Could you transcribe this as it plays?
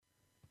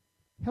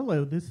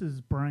Hello, this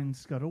is Brian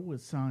Scuttle with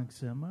Sonic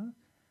Cinema.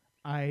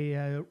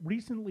 I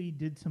recently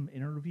did some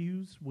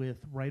interviews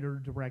with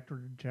writer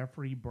director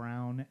Jeffrey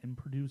Brown and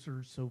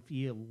producer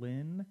Sophia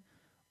Lynn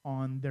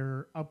on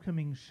their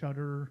upcoming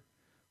Shudder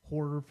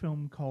horror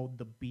film called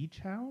The Beach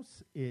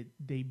House. It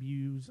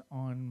debuts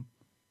on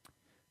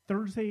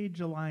Thursday,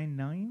 July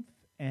 9th,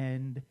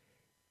 and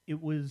it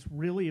was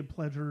really a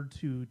pleasure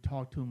to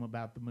talk to him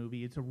about the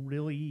movie. It's a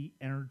really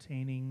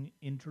entertaining,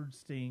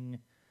 interesting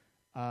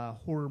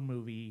horror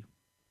movie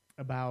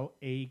about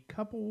a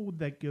couple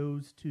that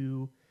goes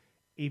to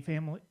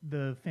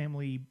the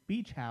family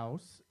beach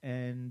house,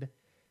 and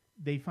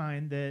they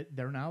find that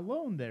they're not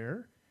alone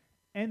there,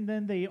 and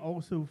then they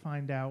also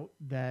find out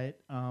that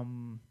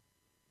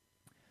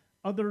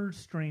other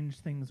strange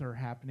things are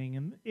happening,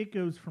 and it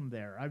goes from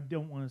there. I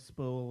don't want to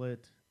spoil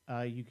it.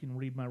 You can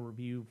read my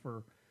review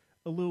for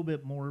a little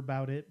bit more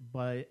about it,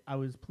 but I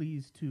was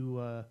pleased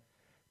to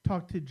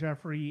talk to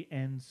Jeffrey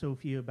and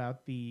Sophia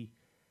about the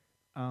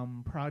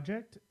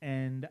project,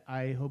 and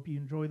I hope you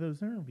enjoy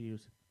those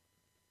interviews.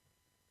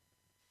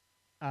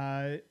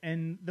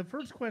 And the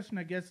first question,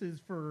 I guess,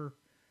 is for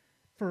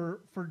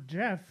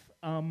Jeff.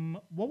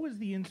 What was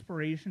the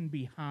inspiration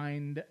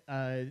behind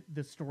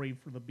the story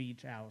for the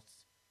beach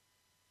house?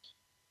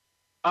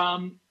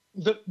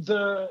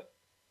 The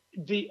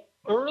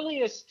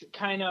earliest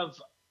kind of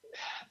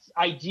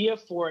idea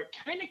for it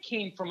kind of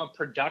came from a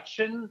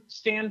production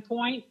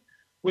standpoint,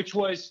 which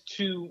was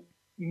to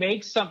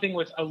make something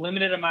with a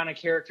limited amount of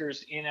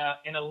characters in a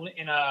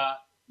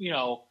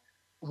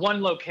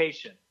one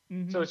location.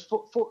 Mm-hmm. So it's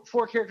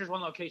four characters,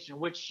 one location,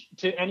 which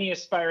to any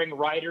aspiring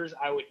writers,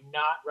 I would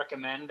not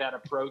recommend that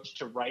approach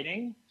to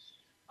writing.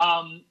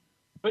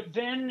 But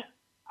then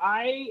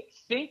I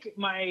think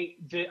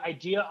the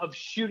idea of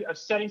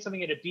setting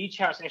something at a beach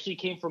house actually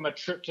came from a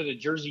trip to the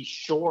Jersey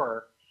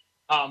Shore,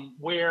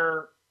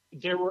 where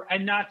there were,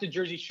 and not the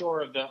Jersey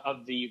Shore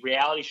of the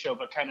reality show,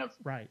 but kind of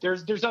right.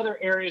 There's other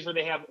areas where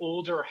they have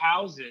older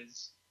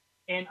houses.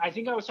 And I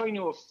think I was talking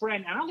to a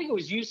friend. I don't think it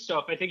was you,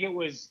 Soph. I think it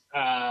was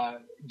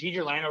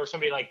Deidre Lando or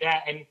somebody like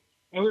that. And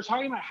we were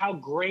talking about how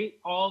great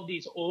all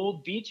these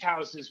old beach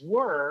houses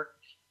were.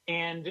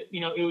 And,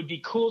 it would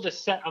be cool to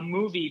set a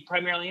movie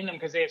primarily in them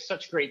because they have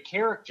such great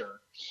character.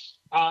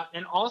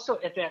 And also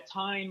at that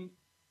time,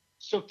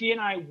 Sophia and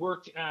I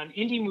worked on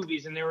indie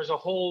movies, and there was a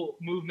whole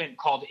movement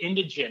called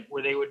Indigent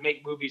where they would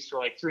make movies for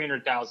like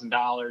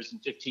 $300,000 in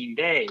 15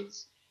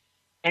 days.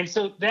 And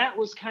so that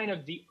was kind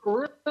of the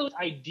early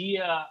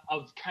idea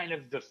of kind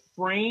of the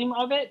frame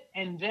of it.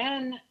 And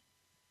then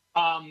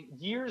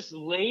years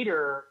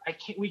later,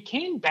 we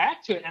came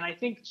back to it. And I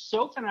think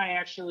Soph and I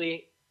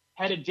actually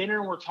had a dinner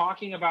and we're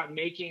talking about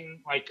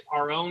making like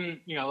our own,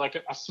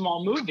 like a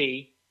small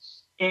movie.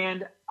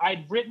 And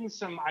I'd written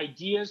some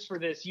ideas for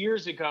this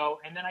years ago.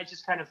 And then I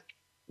just kind of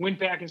went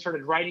back and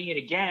started writing it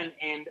again.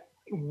 And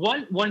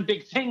one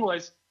big thing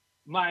was,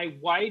 my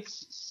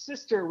wife's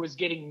sister was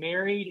getting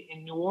married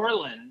in New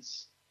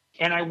Orleans,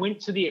 and I went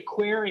to the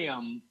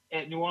aquarium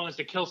at New Orleans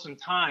to kill some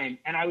time,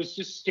 and I was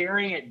just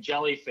staring at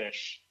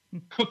jellyfish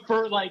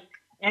for like,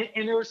 and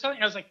there was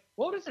something, I was like,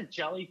 what does a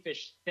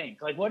jellyfish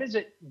think? Like, what is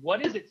it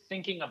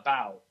thinking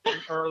about?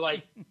 Or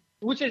like,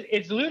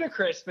 it's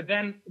ludicrous, but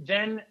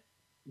then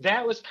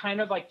that was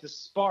kind of like the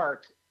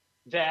spark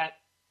that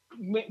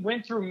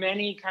went through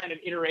many kind of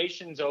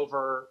iterations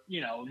over,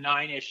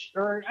 9-ish,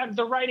 or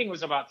the writing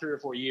was about 3 or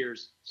 4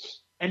 years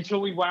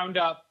until we wound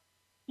up,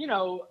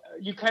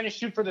 you kind of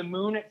shoot for the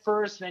moon at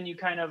first, then you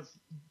kind of,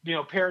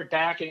 pare it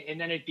back,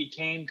 and then it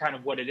became kind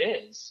of what it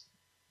is.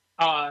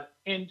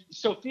 And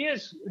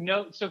Sophia's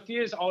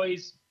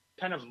always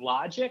kind of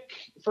logic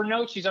for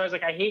notes. She's always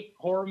like, I hate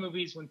horror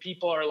movies when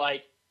people are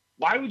like,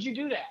 why would you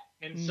do that?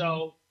 And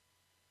so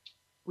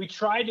we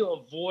try to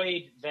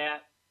avoid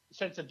that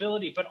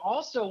sensibility, but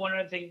also one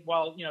other thing,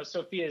 while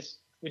Sophia's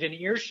within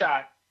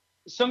earshot,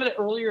 some of the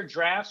earlier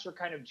drafts were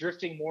kind of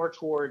drifting more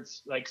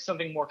towards like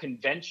something more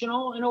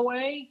conventional in a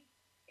way,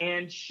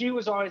 and she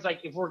was always like,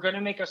 if we're going to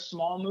make a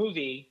small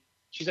movie,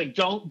 she's like,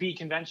 don't be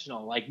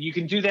conventional, like you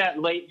can do that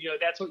late,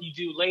 that's what you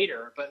do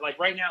later, but like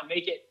right now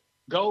make it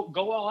go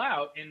all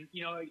out. And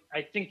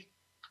I think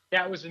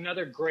that was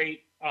another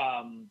great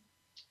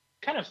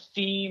kind of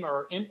theme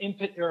or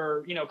input,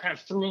 or kind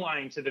of through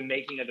line to the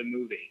making of the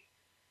movie.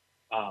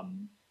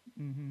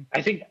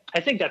 I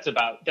think that's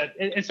about that.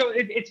 And so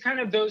it's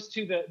kind of those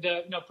two,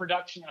 the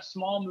production, a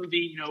small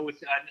movie,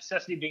 with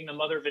necessity being the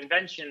mother of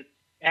invention,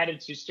 added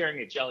to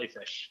staring at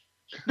jellyfish.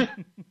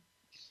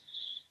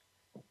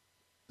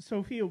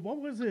 Sophia,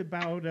 what was it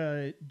about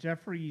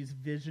Jeffrey's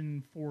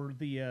vision for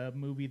the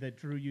movie that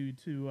drew you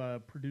to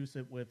produce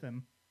it with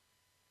him?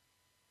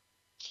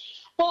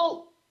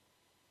 Well,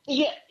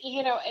 yeah,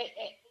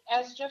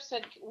 as Jeff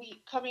said,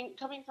 we coming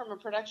from a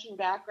production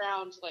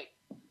background, like,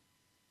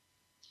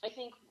 I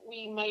think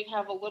we might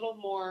have a little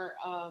more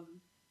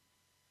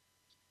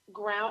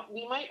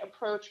we might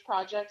approach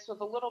projects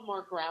with a little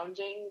more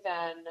grounding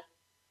than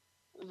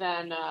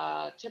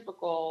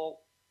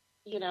typical,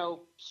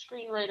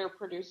 screenwriter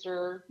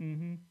producer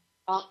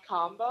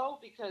combo,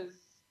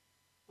 because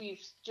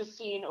we've just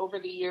seen over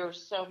the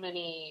years so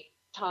many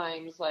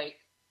times, like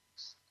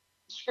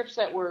scripts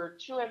that were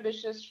too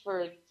ambitious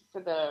for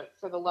the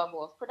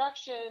level of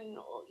production,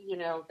 you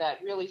know,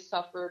 that really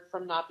suffered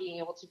from not being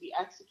able to be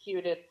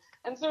executed.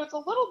 And so it's a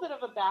little bit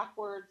of a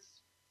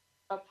backwards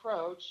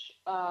approach,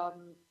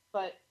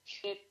 but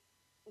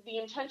the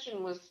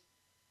intention was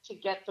to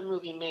get the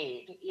movie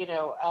made. You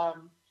know,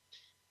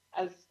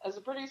 as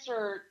a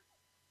producer,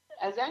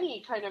 as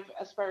any kind of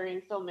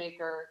aspiring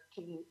filmmaker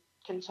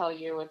can tell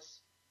you,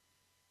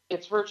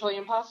 it's virtually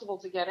impossible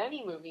to get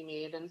any movie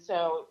made. And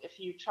so if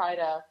you try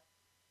to,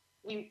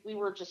 we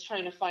were just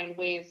trying to find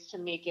ways to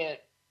make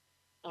it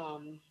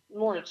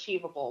more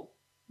achievable.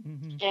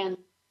 Mm-hmm. And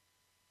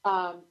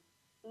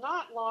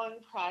not long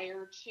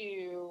prior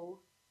to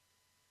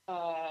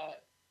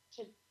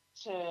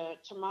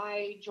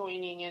my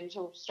joining in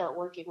to start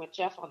working with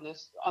Jeff on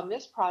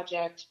this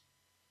project,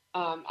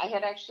 I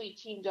had actually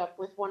teamed up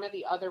with one of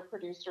the other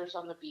producers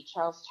on the Beach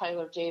House,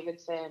 Tyler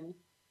Davidson,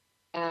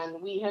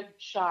 and we had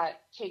shot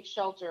Take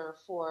Shelter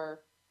for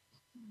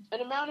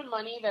an amount of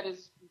money that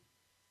is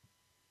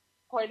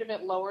quite a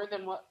bit lower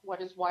than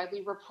what is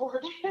widely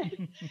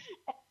reported.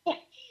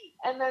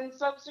 And then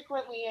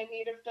subsequently I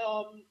made a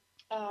film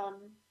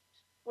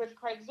with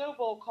Craig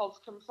Zobel called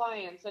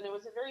Compliance, and it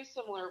was a very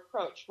similar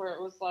approach where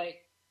it was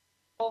like,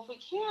 well,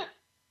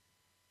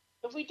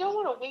 if we don't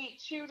want to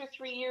wait 2 to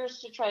 3 years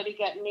to try to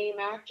get name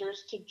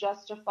actors to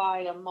justify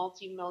a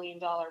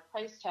multi-million-dollar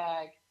price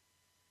tag,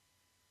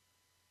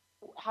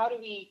 how do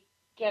we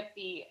get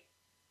the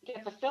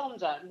film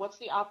done? What's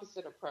the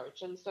opposite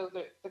approach? And so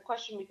the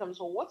question becomes,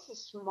 well, what's the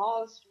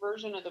smallest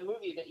version of the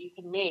movie that you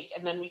can make,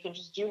 and then we can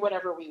just do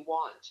whatever we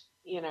want,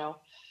 you know?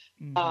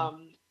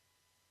 Mm-hmm.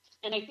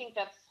 And I think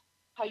that's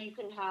how you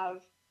can have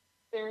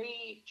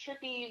very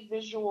trippy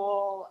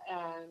visual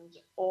and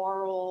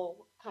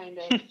oral kind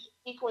of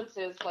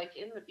sequences like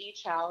in the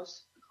Beach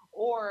House,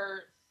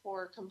 or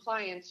for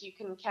Compliance, you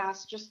can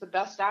cast just the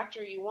best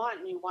actor you want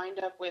and you wind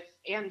up with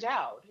Ann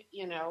Dowd,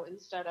 you know,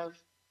 instead of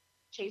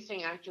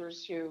chasing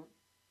actors who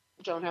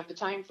don't have the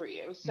time for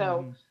you.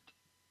 So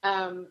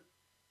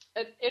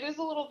it is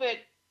a little bit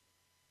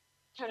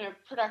kind of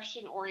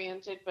production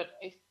oriented, but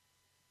I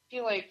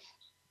feel like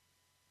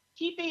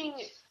keeping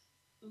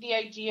the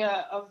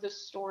idea of the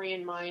story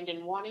in mind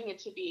and wanting it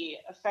to be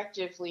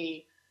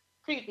effectively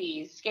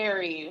creepy,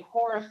 scary,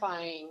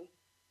 horrifying,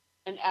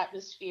 and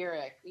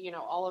atmospheric, you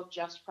know, all of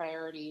Jeff's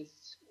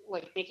priorities,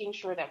 like making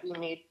sure that we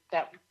made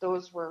that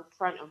those were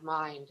front of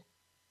mind,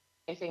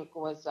 I think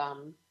was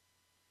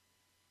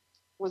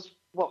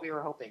what we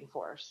were hoping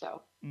for.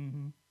 So,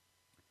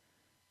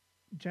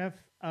 Jeff,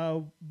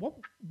 what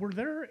were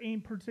there any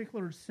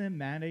particular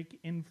cinematic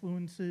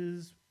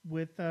influences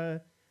with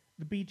the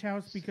Beach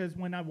House? Because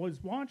when I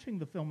was watching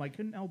the film, I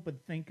couldn't help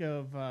but think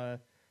of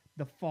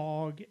The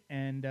Fog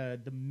and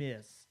The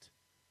Mist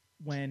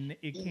when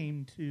it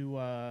came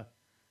to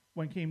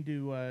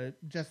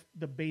just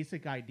the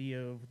basic idea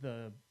of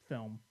the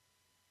film.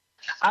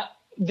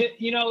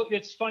 You know,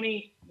 it's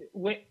funny.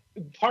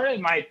 Part of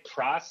my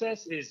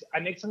process is I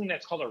make something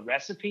that's called a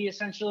recipe,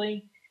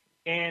 essentially.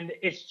 And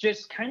it's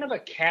just kind of a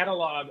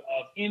catalog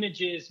of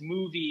images,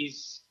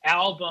 movies,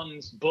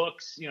 albums,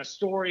 books, you know,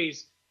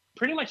 stories,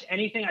 pretty much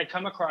anything I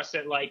come across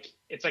that, like,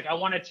 it's like I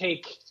want to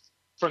take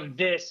from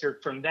this or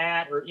from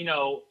that, or, you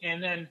know,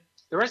 and then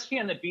the recipe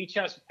on the Beach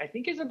House, I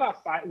think, is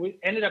about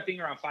ended up being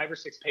around 5 or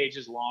 6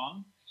 pages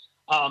long.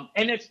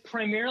 And it's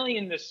primarily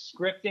in the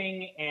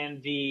scripting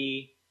and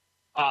the,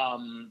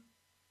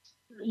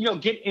 you know,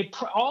 get it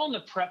all in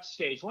the prep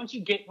stage. Once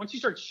you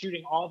start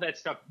shooting, all that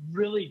stuff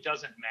really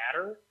doesn't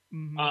matter.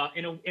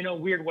 In a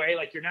weird way.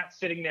 Like, you're not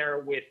sitting there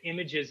with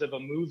images of a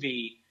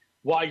movie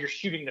while you're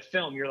shooting the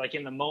film. You're like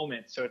in the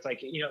moment. So it's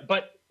like, you know,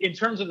 but in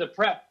terms of the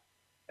prep,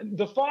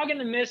 The Fog and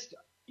The Mist,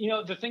 you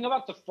know, the thing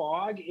about The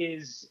Fog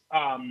is,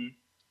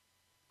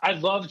 I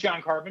love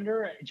John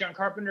Carpenter. John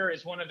Carpenter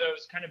is one of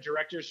those kind of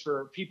directors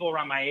for people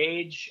around my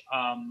age.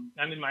 I'm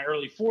in my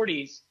early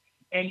 40s,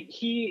 and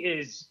he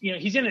is, you know,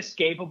 he's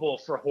inescapable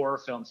for horror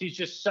films. He's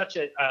just such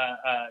a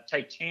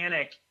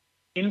titanic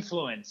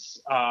influence.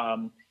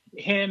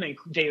 Him and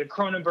David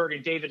Cronenberg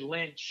and David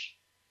Lynch,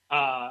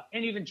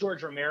 and even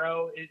George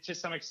Romero, to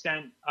some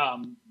extent,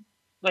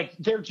 like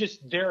they're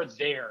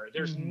there.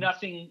 There's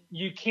nothing,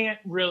 you can't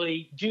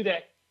really do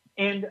that.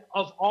 And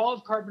of all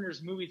of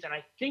Carpenter's movies, and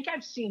I think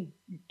I've seen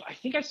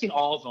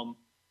all of them,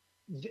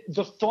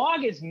 The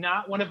Fog is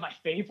not one of my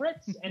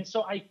favorites. And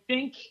so I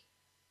think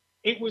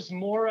it was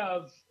more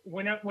of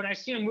when I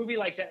see a movie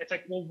like that, it's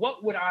like, well,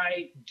 what would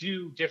I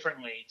do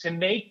differently to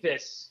make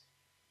this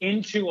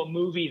into a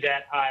movie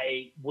that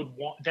I would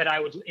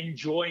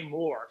enjoy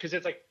more? Because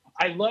it's like,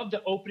 I love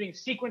the opening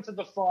sequence of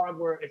The Fog,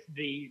 where if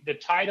the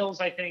titles,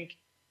 I think,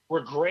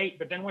 were great,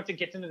 but then once it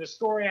gets into the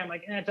story, I'm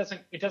like, it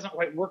doesn't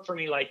quite work for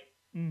me. Like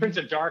Prince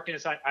of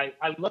Darkness, I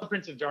love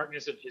Prince of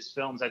Darkness of his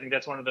films. I think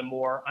that's one of the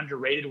more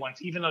underrated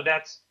ones, even though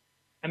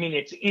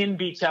it's in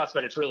Beach House,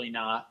 but it's really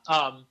not.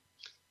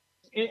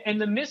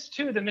 And The Mist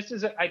too. The Mist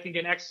is, I think,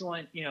 an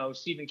excellent, you know,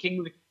 Stephen King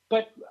movie.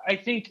 But I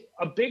think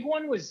a big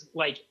one was,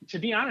 like, to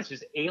be honest,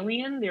 was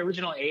Alien. The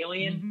original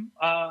Alien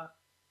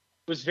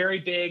was very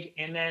big.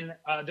 And then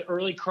the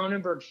early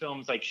Cronenberg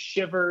films like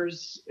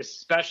Shivers,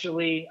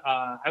 especially.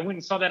 I went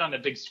and saw that on the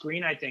big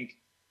screen, I think,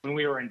 when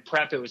we were in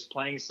prep. It was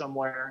playing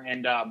somewhere.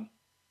 And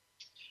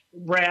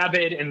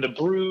Rabid and The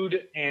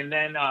Brood. And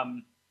then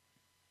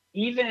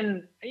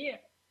even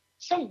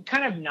some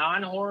kind of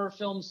non-horror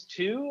films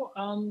too.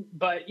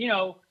 But, you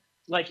know,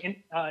 like,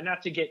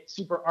 not to get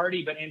super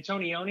arty, but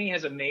Antonioni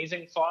has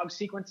amazing fog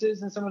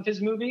sequences in some of his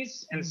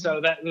movies. And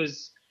so that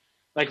was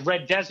like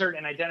Red Desert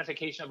and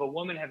Identification of a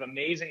Woman have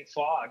amazing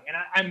fog.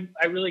 And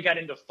I really got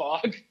into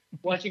fog,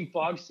 watching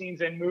fog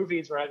scenes in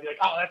movies where I'd be like,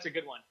 oh, that's a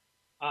good one.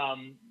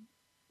 I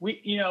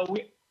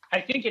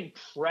think in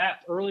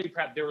early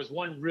prep, there was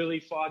one really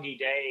foggy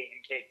day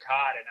in Cape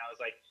Cod. And I was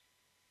like,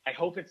 I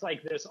hope it's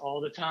like this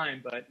all the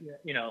time, but,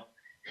 you know,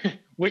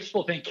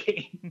 wishful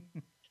thinking.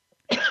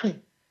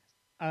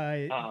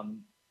 Well,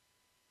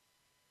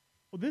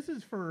 this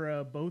is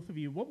for both of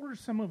you. What were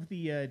some of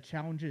the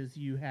challenges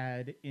you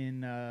had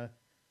in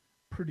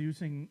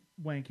producing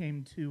when it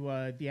came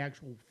to the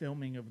actual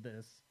filming of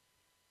this?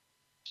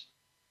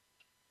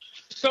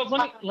 So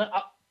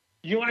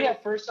you want to go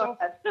first? Go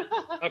ahead.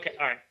 Okay,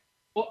 all right.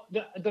 Well,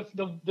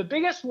 the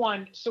biggest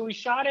one. So we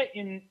shot it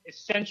in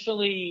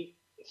essentially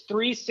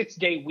 3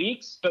 6-day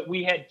weeks, but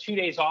we had 2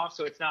 days off,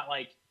 so it's not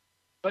like.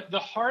 But the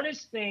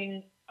hardest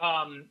thing.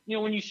 You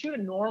know, when you shoot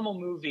a normal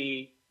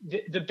movie,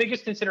 the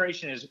biggest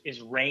consideration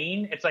is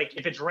rain. It's like,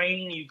 if it's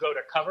raining, you go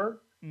to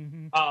cover.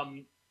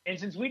 And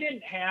since we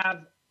didn't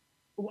have,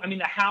 I mean,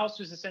 the house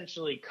was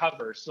essentially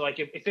cover. So like,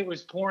 if it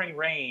was pouring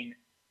rain,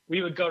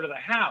 we would go to the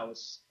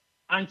house.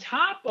 On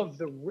top of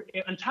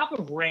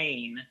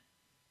rain,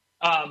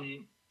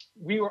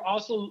 we were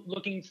also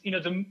looking, you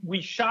know,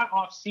 we shot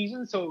off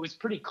season, so it was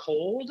pretty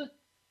cold,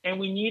 and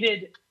we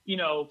needed, you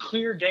know,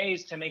 clear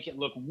days to make it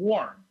look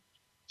warm.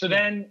 So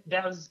then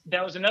that was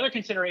another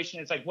consideration.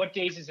 It's like, what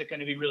days is it going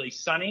to be really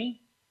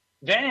sunny?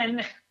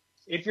 Then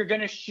if you're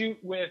going to shoot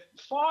with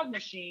fog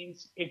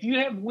machines, if you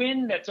have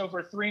wind that's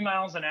over 3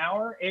 miles an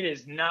hour, it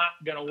is not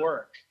going to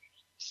work.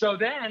 So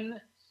then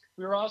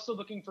we were also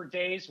looking for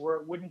days where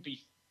it wouldn't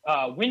be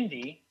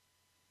windy.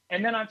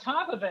 And then on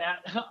top of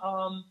that,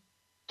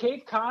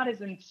 Cape Cod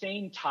has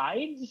insane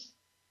tides.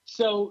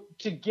 So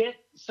to get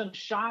some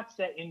shots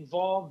that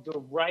involve the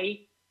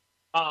right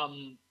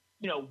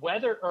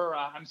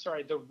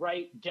the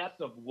right depth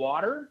of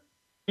water,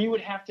 we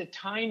would have to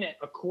time it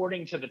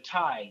according to the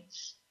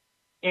tides.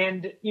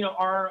 And, you know,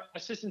 our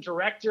assistant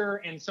director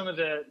and some of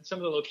the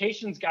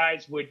locations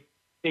guys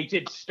they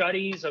did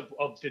studies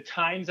of the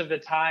times of the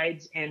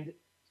tides. And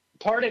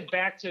part of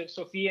back to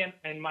Sophia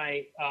and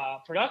my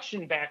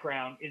production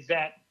background is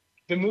that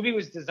the movie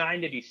was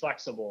designed to be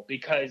flexible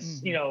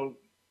because, you know,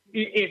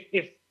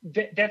 if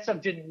that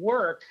stuff didn't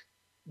work,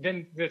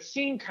 then the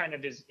scene kind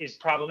of is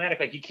problematic.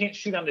 Like, you can't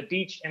shoot on the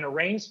beach in a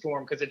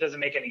rainstorm because it doesn't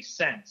make any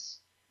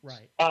sense.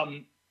 Right.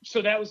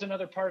 So that was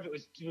another part of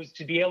it was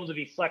to be able to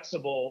be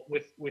flexible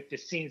with the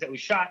scenes that we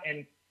shot.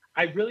 And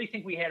I really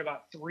think we had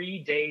about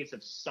 3 days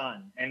of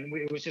sun. And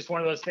it was just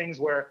one of those things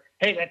where,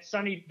 hey,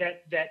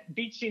 that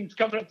beach scene's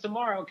coming up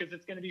tomorrow because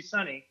it's going to be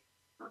sunny.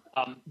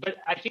 But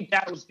I think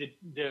that was the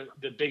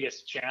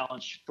biggest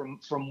challenge from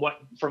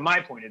my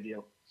point of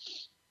view.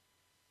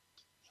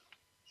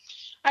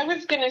 I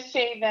was going to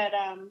say that,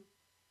 I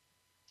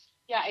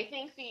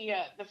think the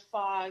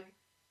fog,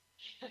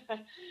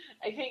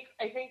 I think,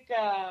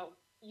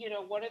 you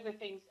know, one of the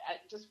things,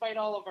 despite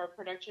all of our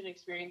production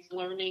experience,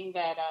 learning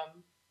that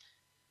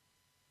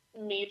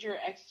major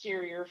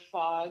exterior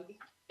fog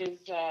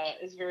is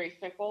very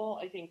fickle.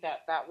 I think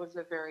that was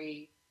a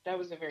very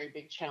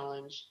big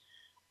challenge.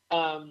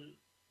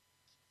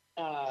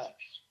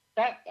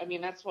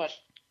 That's what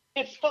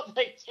it felt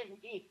like to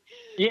me.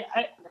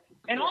 Yeah.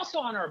 And also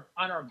on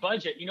our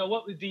budget, you know,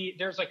 what would be,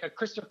 there's like a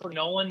Christopher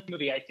Nolan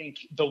movie, I think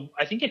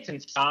it's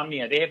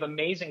Insomnia. They have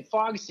amazing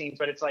fog scenes,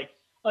 but it's like,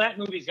 well, that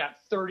movie's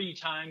got 30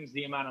 times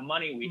the amount of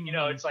money you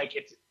know, it's like,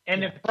 it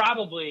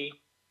probably,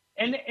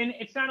 and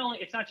it's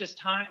not just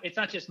time, it's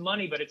not just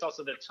money, but it's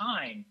also the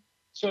time.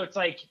 So it's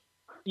like,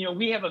 you know,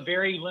 we have a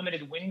very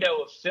limited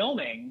window of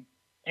filming,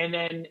 and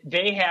then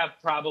they have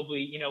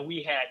probably, you know,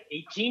 we had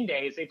 18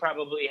 days, they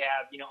probably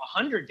have, you know,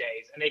 100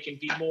 days, and they can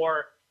be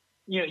more,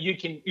 you know, you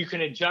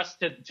can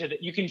adjust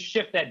you can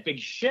shift that big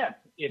ship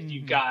if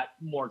you've got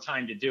more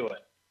time to do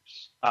it.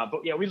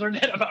 But yeah, we learned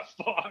that about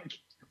fog.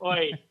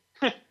 Oy.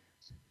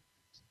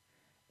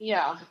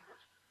 Yeah,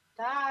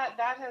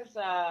 that has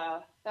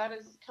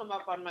come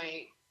up on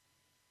my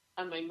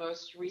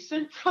most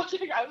recent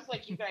project. I was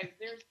like, you guys,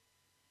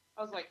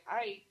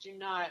 I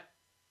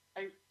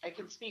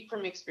can speak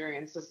from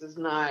experience. This is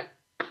not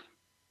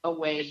a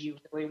way you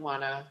really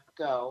want to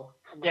go.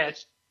 Yeah,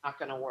 it's not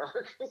going to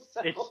work.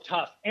 So. It's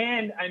tough.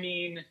 And I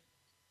mean,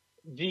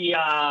 Cape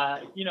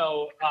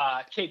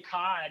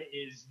Cod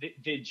is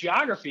the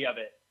geography of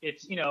it.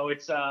 It's, you know,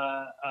 it's,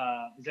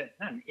 is it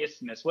not an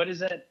isthmus? What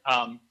is it?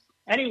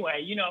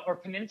 Anyway, you know, or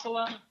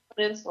peninsula.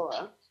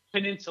 Peninsula.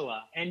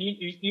 And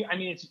you I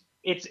mean,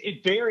 it's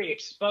very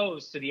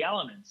exposed to the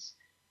elements,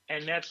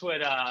 and that's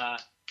what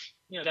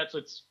that's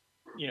what's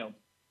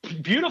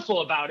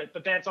beautiful about it.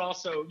 But that's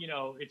also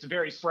it's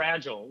very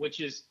fragile, which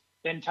is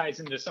then ties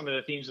into some of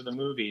the themes of the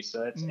movie.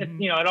 So it's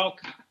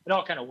it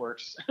all kind of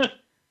works.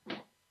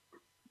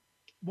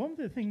 One of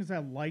the things I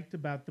liked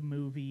about the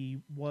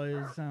movie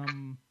was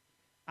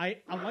I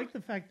like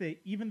the fact that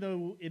even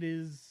though it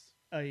is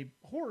a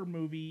horror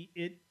movie,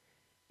 it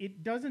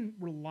doesn't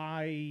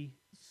rely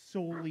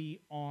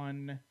solely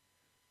on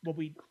what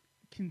we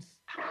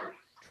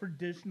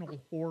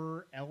traditional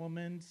horror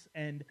elements,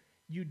 and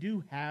you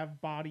do have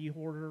body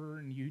horror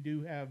and you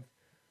do have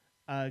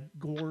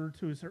gore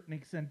to a certain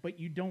extent, but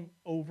you don't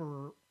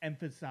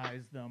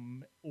overemphasize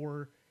them,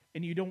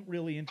 and you don't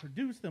really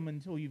introduce them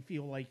until you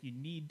feel like you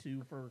need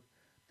to for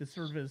the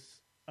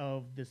service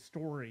of the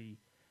story.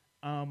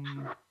 What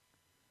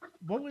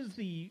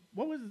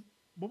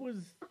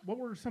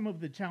were some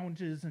of the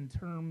challenges in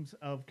terms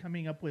of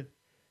coming up with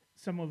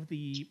some of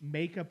the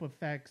makeup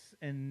effects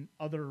and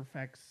other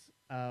effects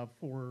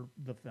for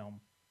the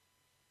film?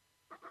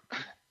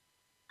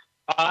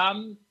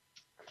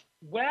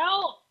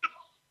 Well,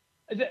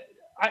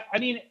 I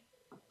mean,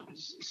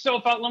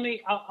 so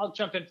I'll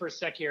jump in for a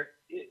sec here.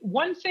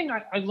 One thing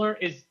I learned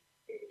is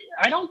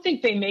I don't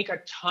think they make a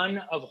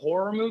ton of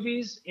horror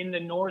movies in the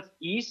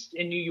Northeast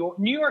in New York.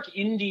 New York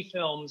indie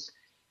films,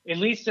 at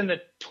least in the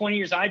 20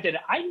 years I did,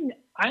 I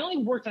only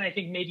worked on, I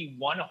think, maybe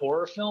one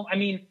horror film. I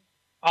mean,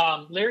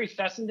 Larry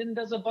Fessenden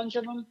does a bunch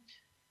of them,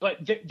 but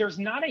there's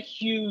not a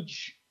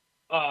huge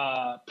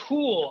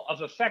pool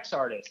of effects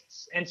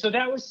artists. And so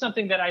that was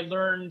something that I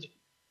learned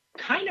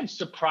kind of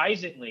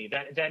surprisingly,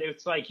 that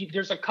it's like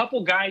there's a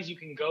couple guys you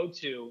can go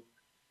to,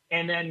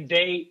 and then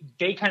they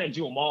kind of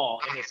do them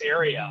all in this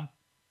area.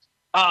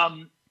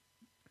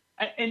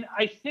 And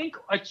I think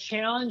a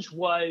challenge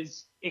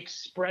was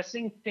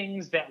expressing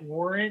things that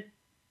weren't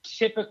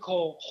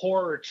typical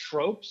horror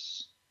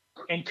tropes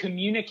and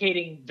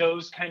communicating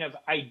those kind of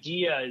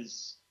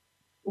ideas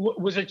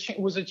was a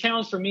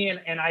challenge for me.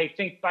 And I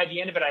think by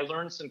the end of it, I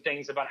learned some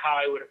things about how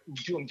I would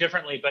do them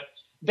differently. But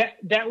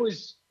that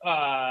was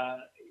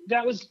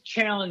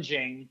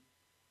challenging.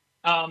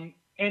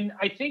 And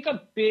I think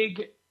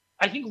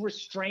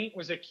restraint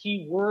was a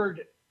key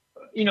word,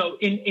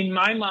 in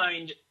my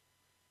mind,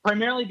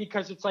 primarily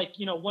because it's like,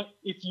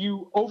 if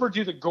you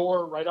overdo the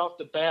gore right off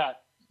the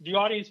bat, the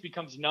audience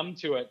becomes numb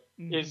to it,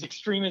 as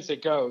extreme as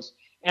it goes.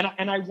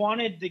 And I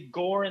wanted the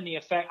gore and the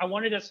effect. I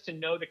wanted us to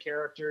know the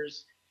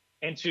characters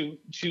and to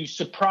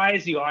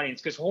surprise the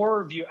audience, because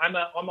I'm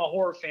a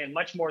horror fan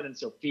much more than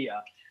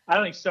Sophia. I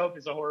don't think Soph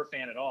is a horror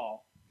fan at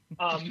all.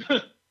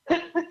 But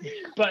I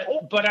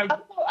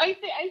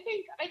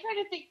kind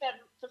of think that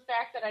the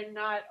fact that I'm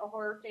not a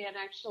horror fan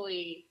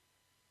actually,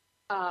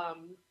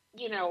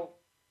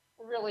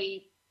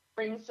 really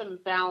brings some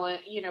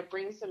balance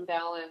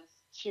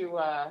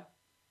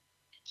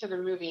to the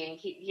movie. And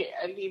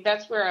I mean,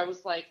 that's where I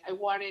was like, I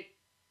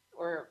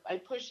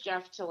pushed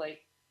Jeff to like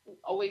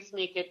always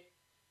make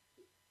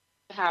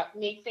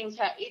things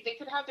they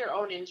could have their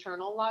own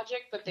internal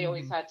logic, but they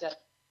always had to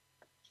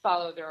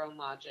follow their own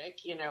logic,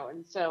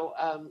 and so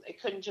it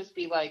couldn't just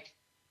be like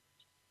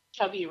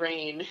Chubby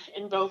Rain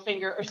and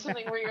Bowfinger or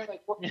something where you're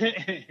like, what?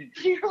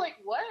 You're like,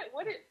 what?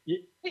 Wait,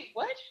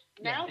 what?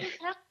 Now this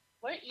happened?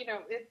 What?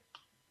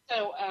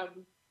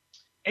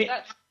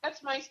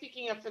 That's my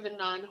speaking up for the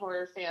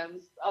non-horror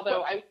fans.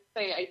 Although I would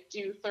say I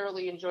do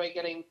thoroughly enjoy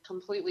getting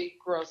completely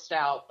grossed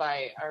out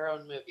by our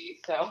own movies.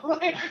 So.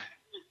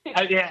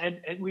 And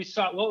we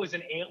saw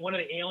one of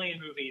the Alien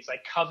movies,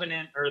 like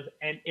Covenant,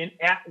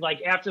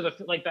 after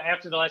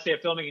the last day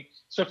of filming.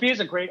 Sophia's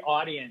a great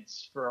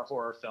audience for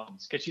horror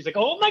films because she's like,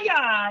 oh my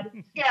god,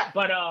 yeah.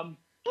 But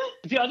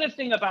the other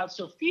thing about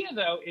Sophia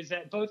though is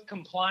that both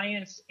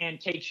Compliance and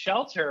Take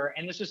Shelter,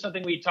 and this is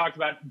something we talked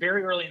about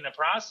very early in the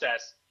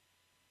process,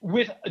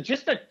 with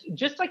just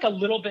like a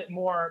little bit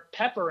more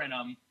pepper in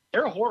them,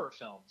 they're horror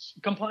films.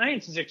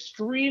 Compliance is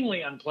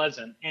extremely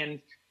unpleasant,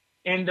 and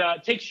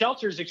Take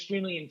Shelter is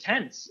extremely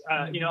intense.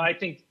 I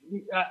think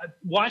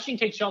watching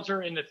Take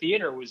Shelter in the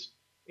theater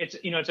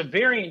it's a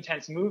very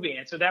intense movie.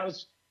 And so that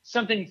was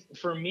something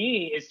for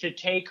me, is to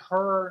take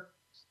her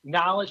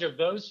knowledge of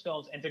those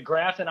films and to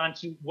graft it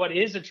onto what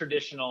is a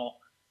traditional,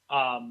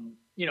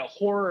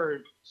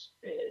 horror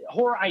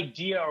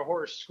idea or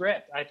horror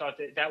script. I thought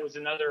that was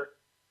another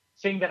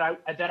thing that I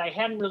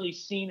hadn't really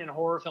seen in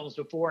horror films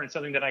before, and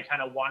something that I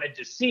kind of wanted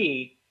to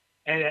see.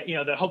 And that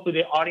hopefully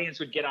the audience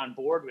would get on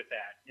board with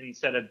that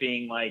instead of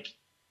being like,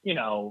 and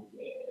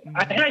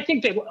I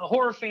think that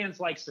horror fans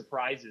like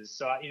surprises.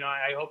 So,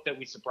 I hope that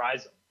we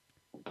surprise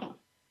them.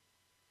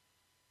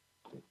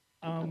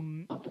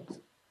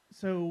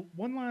 So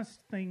one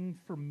last thing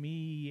for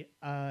me,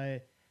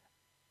 the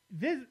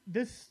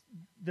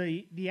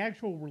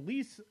actual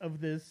release of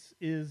this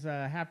is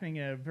happening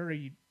at a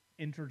very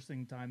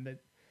interesting time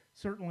that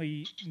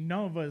certainly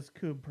none of us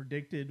could have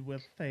predicted,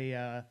 with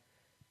a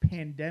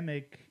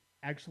pandemic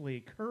actually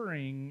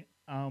occurring.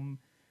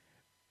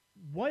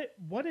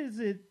 What is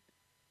it?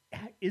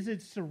 Is it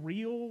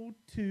surreal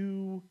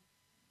to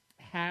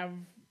have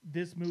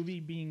this movie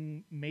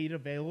being made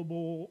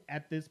available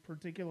at this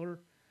particular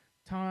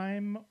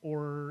time,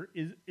 or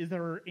is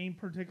there any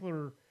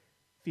particular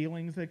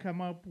feelings that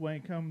come up when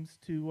it comes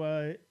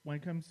to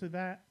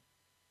that,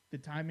 the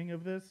timing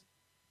of this?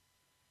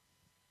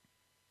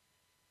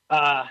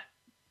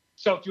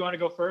 So, do you want to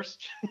go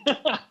first?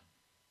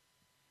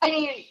 I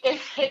mean,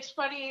 it's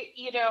funny,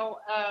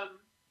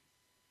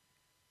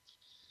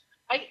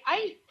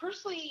 I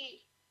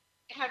personally,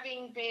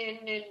 having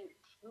been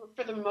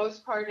for the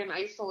most part in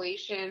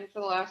isolation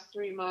for the last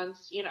 3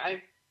 months,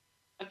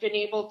 I've been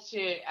able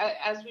to,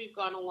 as we've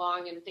gone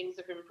along and things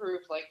have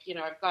improved, like,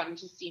 I've gotten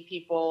to see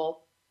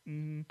people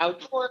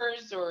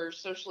outdoors or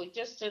socially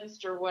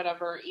distanced or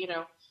whatever,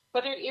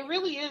 but it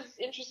really is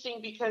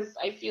interesting because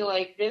I feel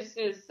like this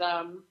is,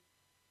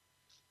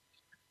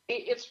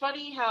 it's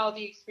funny how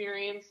the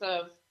experience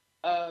of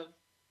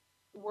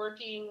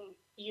working,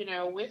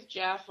 with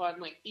Jeff on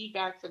like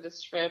feedback for the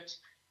script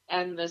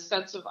and the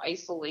sense of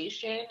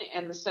isolation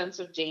and the sense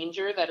of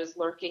danger that is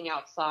lurking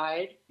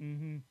outside.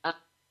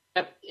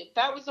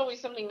 That was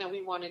always something that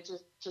we wanted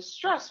to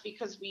stress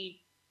because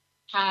we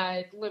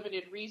had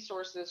limited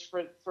resources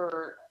for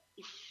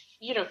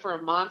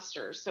a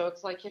monster. So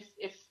it's like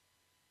if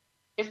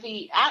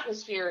the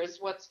atmosphere is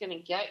what's going to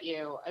get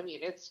you, I mean,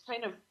 it's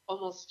kind of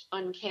almost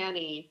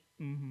uncanny.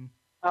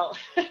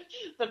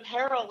 The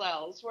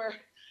parallels where,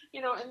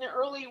 in the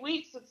early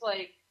weeks, it's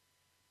like,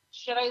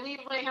 should I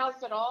leave my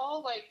house at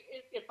all? Like,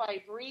 if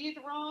I breathe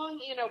wrong,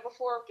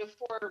 before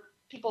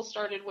people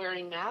started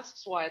wearing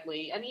masks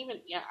widely, and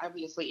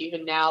obviously,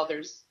 even now,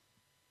 there's,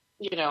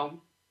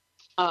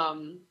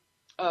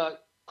 a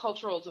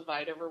cultural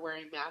divide over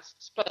wearing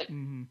masks. But,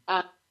 in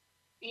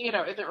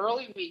the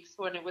early weeks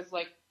when it was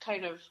like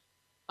kind of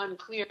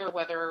unclear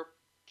whether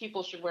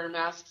people should wear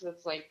masks,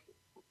 it's like,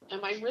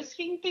 am I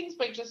risking things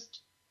by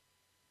just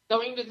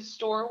going to the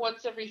store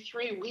once every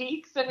 3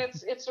 weeks? And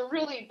it's a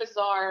really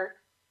bizarre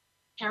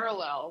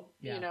parallel,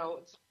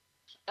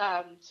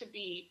 to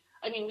be,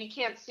 I mean, we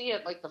can't see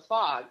it like the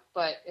fog,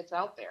 but it's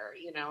out there,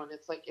 and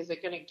it's like, is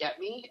it going to get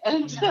me?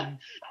 And,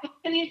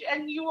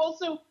 and you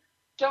also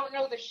don't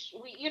know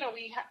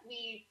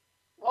we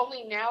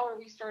only now are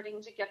we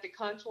starting to get the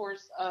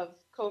contours of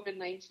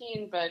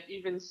COVID-19, but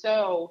even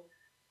so,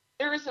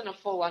 there isn't a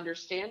full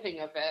understanding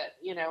of it,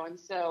 and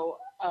so,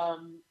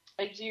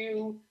 I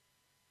do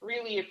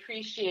really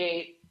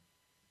appreciate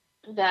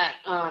that,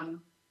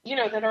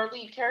 that our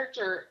lead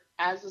character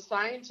as a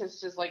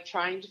scientist is like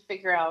trying to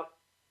figure out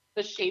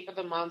the shape of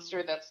the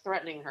monster that's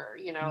threatening her,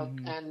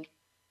 and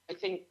I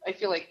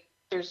feel like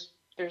there's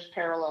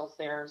parallels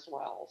there as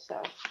well.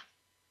 So,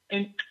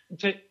 and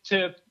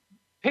to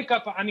pick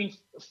up, I mean,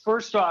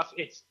 first off,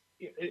 it's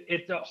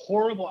a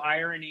horrible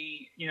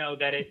irony,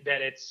 that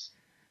it's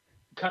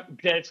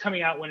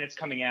coming out when it's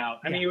coming out.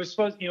 I mean, it was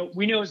supposed,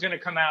 we knew it was going to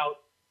come out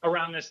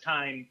around this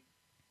time,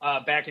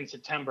 back in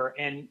September,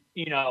 and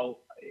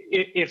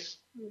if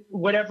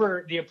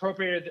whatever the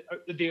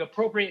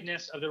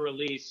appropriateness of the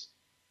release,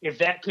 if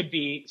that could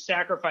be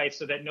sacrificed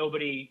so that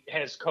nobody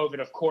has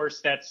COVID, of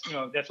course, that's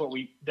what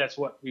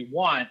we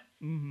want.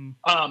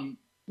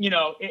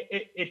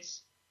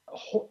 It's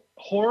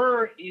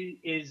horror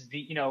is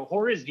the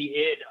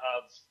id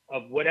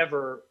of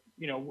whatever,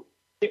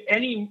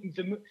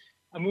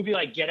 a movie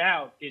like Get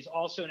Out is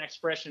also an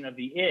expression of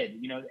the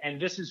id,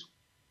 and this is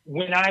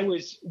when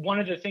one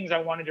of the things I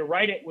wanted to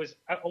write it was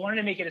I wanted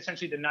to make it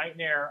essentially the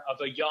nightmare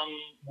of a young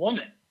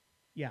woman.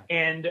 Yeah.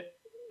 And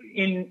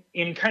in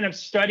kind of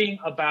studying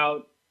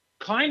about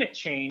climate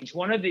change,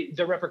 one of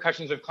the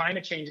repercussions of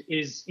climate change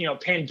is,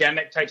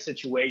 pandemic type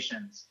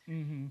situations.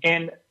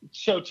 And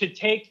so to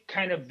take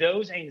kind of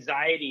those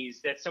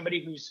anxieties that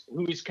somebody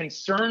who's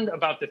concerned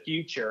about the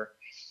future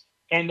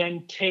and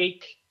then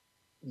take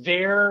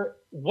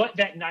what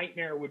that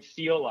nightmare would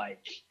feel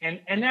like.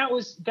 And that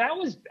was,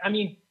 I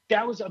mean,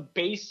 that was a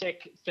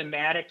basic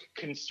thematic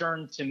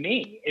concern to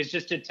me, is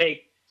just to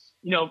take,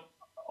 the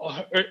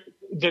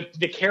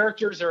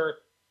characters are,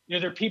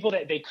 they're people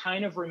that they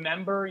kind of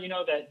remember,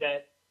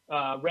 that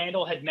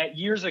Randall had met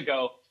years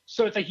ago.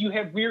 So it's like you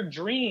have weird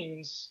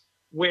dreams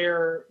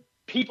where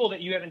people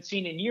that you haven't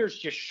seen in years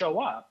just show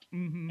up.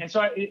 And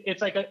so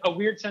it's like a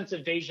weird sense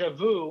of deja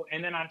vu.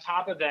 And then on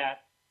top of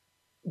that,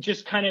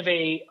 just kind of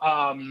a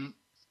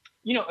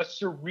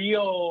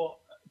surreal,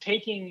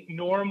 taking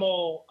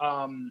normal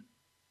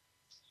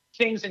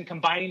things and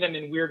combining them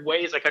in weird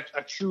ways, like a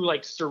true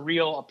like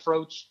surreal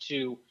approach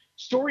to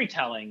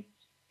storytelling.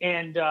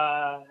 And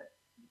I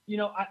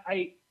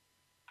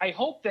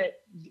hope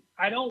that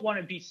I don't want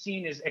to be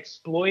seen as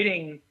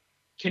exploiting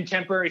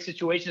contemporary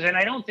situations, and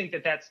I don't think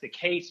that that's the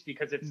case,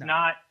 because it's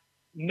not,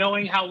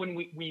 knowing how when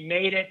we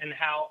made it and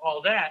how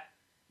all that.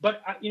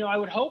 But I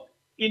would hope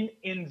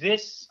in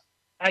this,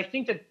 I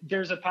think that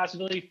there's a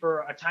possibility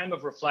for a time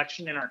of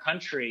reflection in our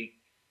country.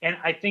 And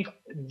I think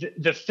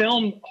the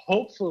film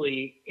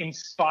hopefully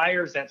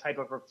inspires that type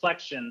of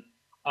reflection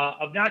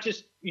of not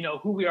just,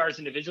 who we are as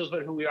individuals,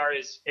 but who we are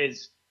as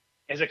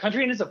a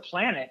country and as a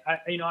planet.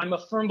 I'm a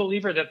firm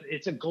believer that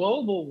it's a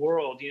global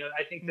world.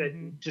 I think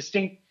that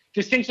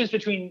distinctions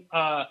between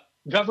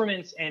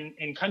governments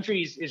and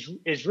countries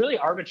is really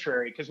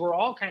arbitrary, because we're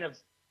all kind of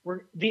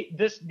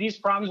these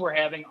problems we're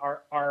having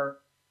are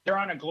they're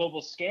on a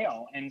global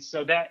scale, and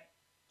so that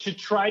to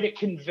try to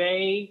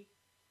convey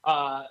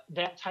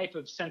that type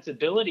of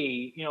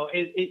sensibility,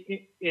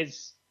 it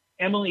is,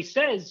 Emily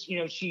says,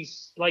 she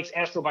likes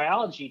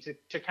astrobiology,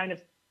 to kind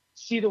of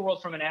see the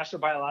world from an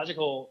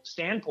astrobiological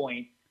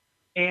standpoint,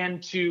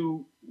 and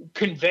to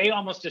convey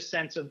almost a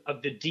sense of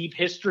the deep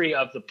history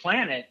of the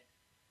planet,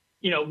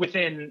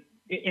 in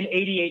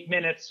 88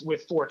 minutes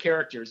with 4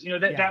 characters.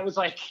 That was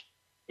like,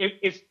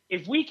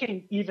 if we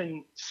can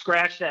even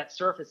scratch that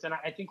surface, then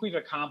I think we've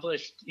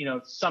accomplished,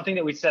 something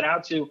that we set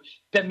out to,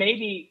 that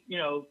maybe,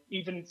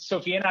 even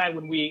Sophia and I,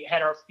 when we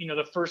had our,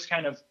 the first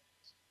kind of,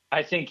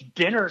 I think,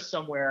 dinner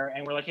somewhere,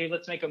 and we're like, hey,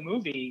 let's make a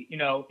movie,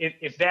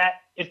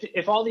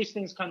 if all these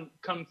things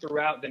come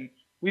throughout, then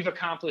we've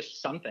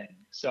accomplished something.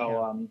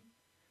 So,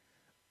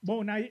 well,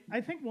 and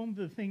I think one of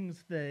the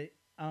things that,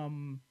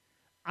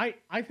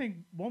 I think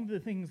one of the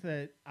things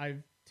that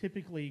I've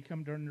typically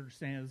come to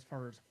understand as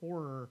far as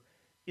horror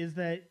is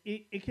that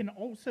it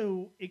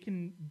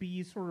can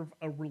be sort of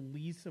a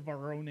release of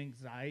our own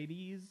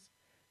anxieties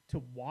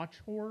to watch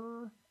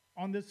horror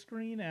on the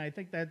screen. And I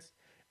think that's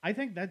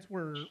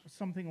where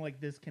something like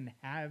this can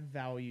have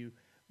value.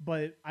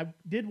 But I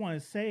did want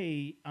to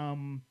say,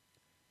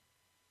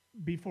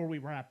 before we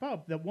wrap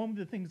up, that one of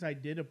the things I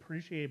did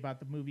appreciate about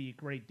the movie a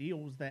great deal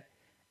was that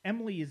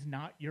Emily is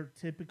not your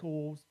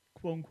typical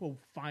quote unquote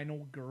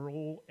final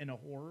girl in a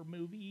horror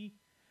movie,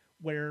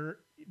 where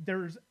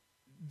there's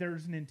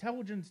an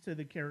intelligence to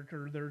the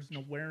character, there's an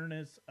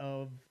awareness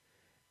of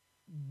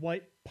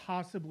what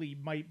possibly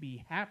might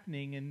be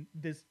happening, and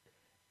this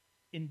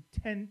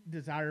intent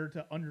desire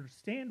to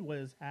understand what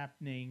is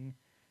happening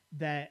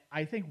that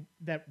I think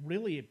that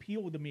really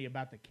appealed to me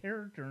about the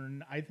character,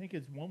 and I think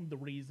it's one of the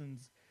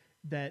reasons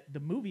that the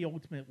movie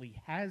ultimately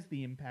has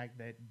the impact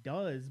that it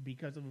does,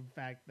 because of the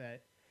fact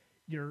that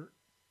you're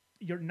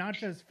not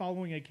just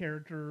following a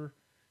character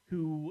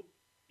who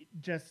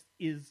just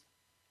is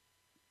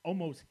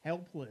almost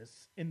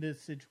helpless in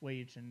this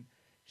situation.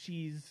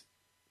 She's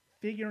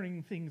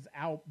figuring things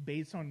out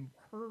based on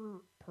her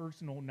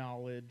personal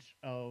knowledge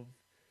of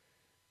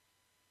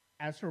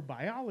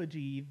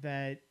astrobiology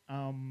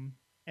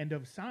and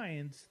of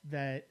science,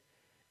 that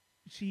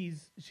she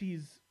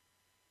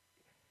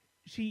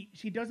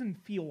doesn't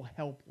feel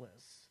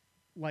helpless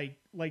like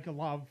a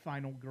lot of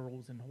final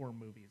girls in horror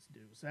movies do.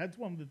 So that's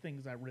one of the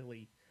things I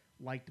really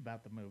liked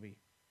about the movie.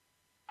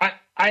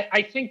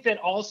 I think that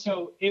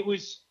also it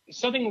was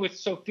something with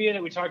Sophia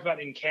that we talked about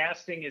in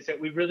casting, is that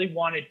we really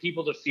wanted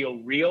people to feel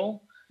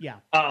real. Yeah.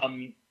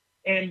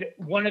 And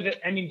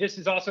this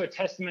is also a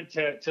testament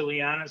to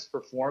Liana's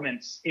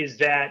performance, is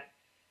that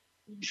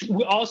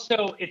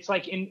also it's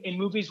like in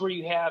movies where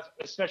you have,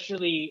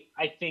 especially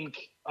I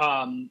think,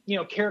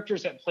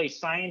 characters that play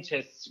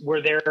scientists,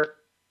 where they're,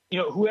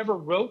 whoever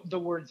wrote the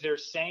words they're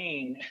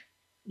saying,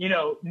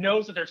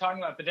 knows what they're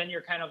talking about. But then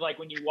you're kind of like,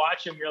 when you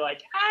watch them, you're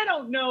like, I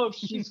don't know if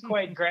she's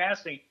quite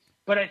grasping.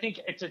 But I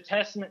think it's a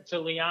testament to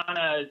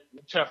Liana,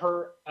 to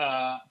her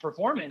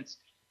performance,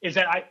 is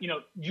that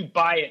you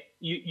buy it,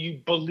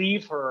 you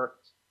believe her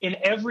in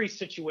every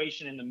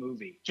situation in the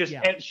movie.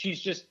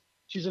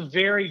 She's a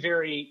very,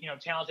 very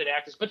talented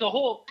actress. But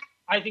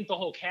I think the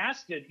whole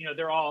cast did,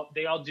 they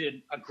all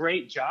did a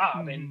great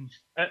job. And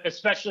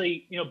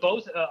especially,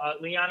 both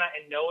Liana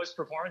and Noah's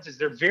performances,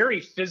 they're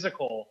very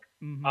physical.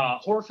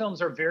 Horror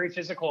films are very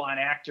physical on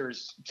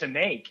actors to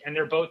make, and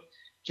they're both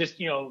just,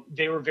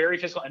 they were very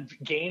physical and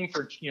game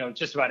for,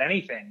 just about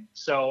anything.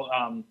 So,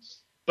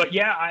 but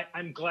yeah,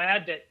 I'm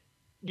glad that,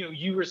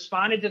 you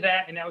responded to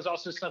that. And that was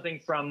also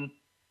something from,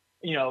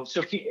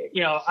 Sophie,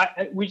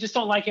 we just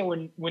don't like it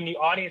when the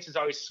audience is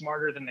always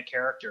smarter than the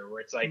character,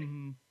 where it's like,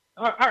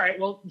 all right,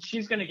 well,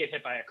 she's going to get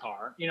hit by a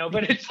car,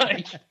 but it's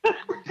like,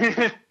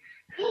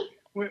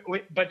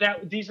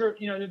 but these are,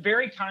 the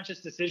very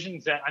conscious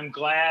decisions that I'm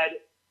glad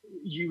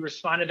you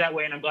responded that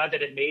way. And I'm glad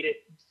that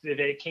that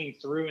it came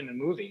through in the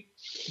movie.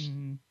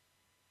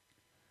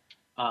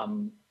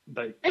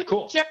 But and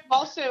cool. Jeff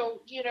also,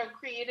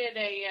 created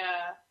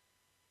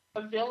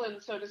a villain,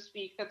 so to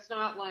speak, that's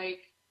not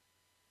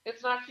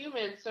it's not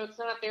human. So it's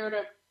not there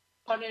to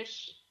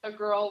punish a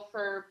girl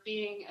for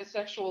being a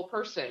sexual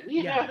person,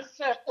 know?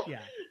 So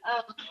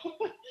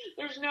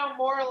there's no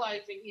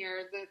moralizing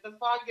here. The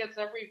fog gets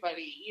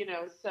everybody,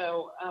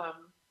 so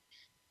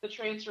the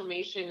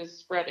transformation is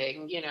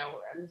spreading,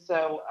 and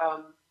so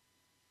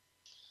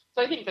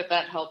I think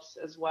that helps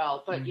as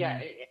well. But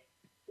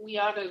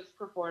Liana's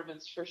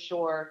performance for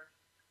sure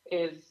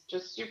is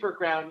just super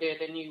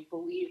grounded, and you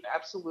believe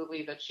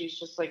absolutely that she's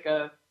just like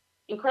a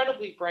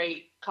incredibly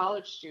bright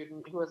college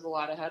student who has a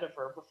lot ahead of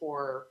her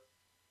before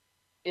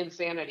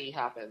insanity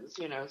happens,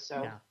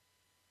 so. Yeah.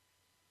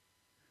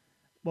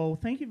 Well,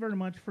 thank you very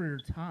much for your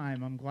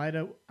time. I'm glad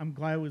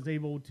I was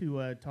able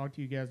to talk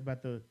to you guys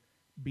about the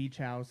Beach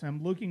House.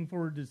 I'm looking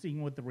forward to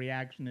seeing what the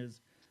reaction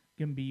is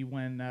going to be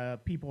when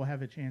people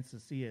have a chance to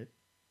see it.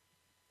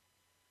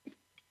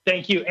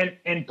 Thank you.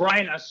 And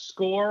Brian, a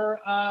score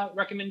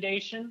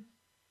recommendation.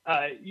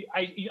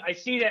 I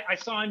see that I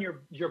saw on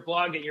your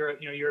blog that you're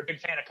a big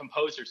fan of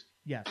composers.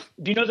 Yes.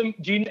 Do you know them?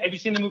 Have you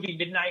seen the movie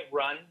Midnight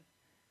Run?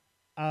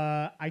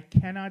 I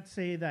cannot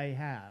say that I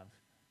have.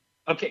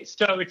 Okay,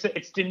 so it's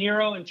De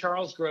Niro and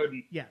Charles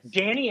Grodin. Yes.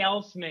 Danny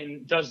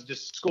Elfman does the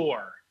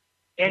score,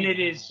 and it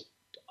is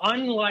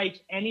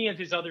unlike any of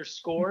his other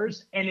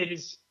scores. And it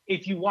is,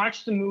 if you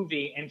watch the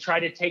movie and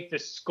try to take the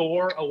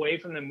score away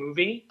from the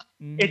movie,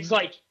 it's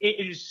like it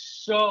is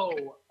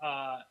so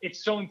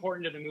it's so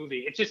important to the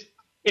movie.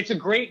 It's a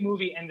great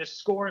movie, and the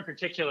score in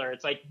particular,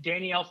 it's like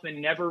Danny Elfman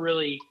never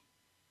really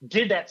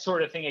did that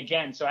sort of thing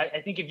again. So I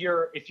think if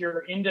you're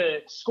into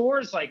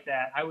scores like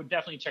that, I would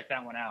definitely check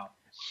that one out.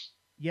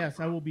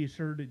 Yes, I will be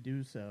sure to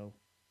do so.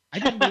 I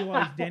didn't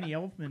realize Danny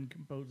Elfman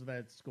composed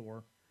that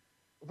score.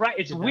 Right,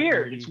 it's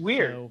weird. Movie, it's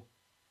weird. So.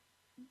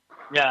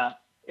 Yeah,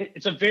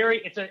 it's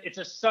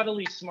a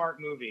subtly smart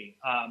movie.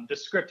 The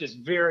script is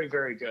very,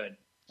 very good.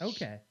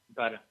 Okay.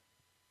 But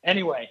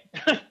anyway,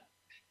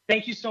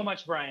 thank you so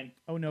much, Brian.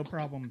 Oh, no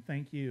problem.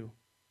 Thank you.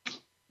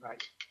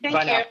 Right.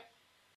 Thank you.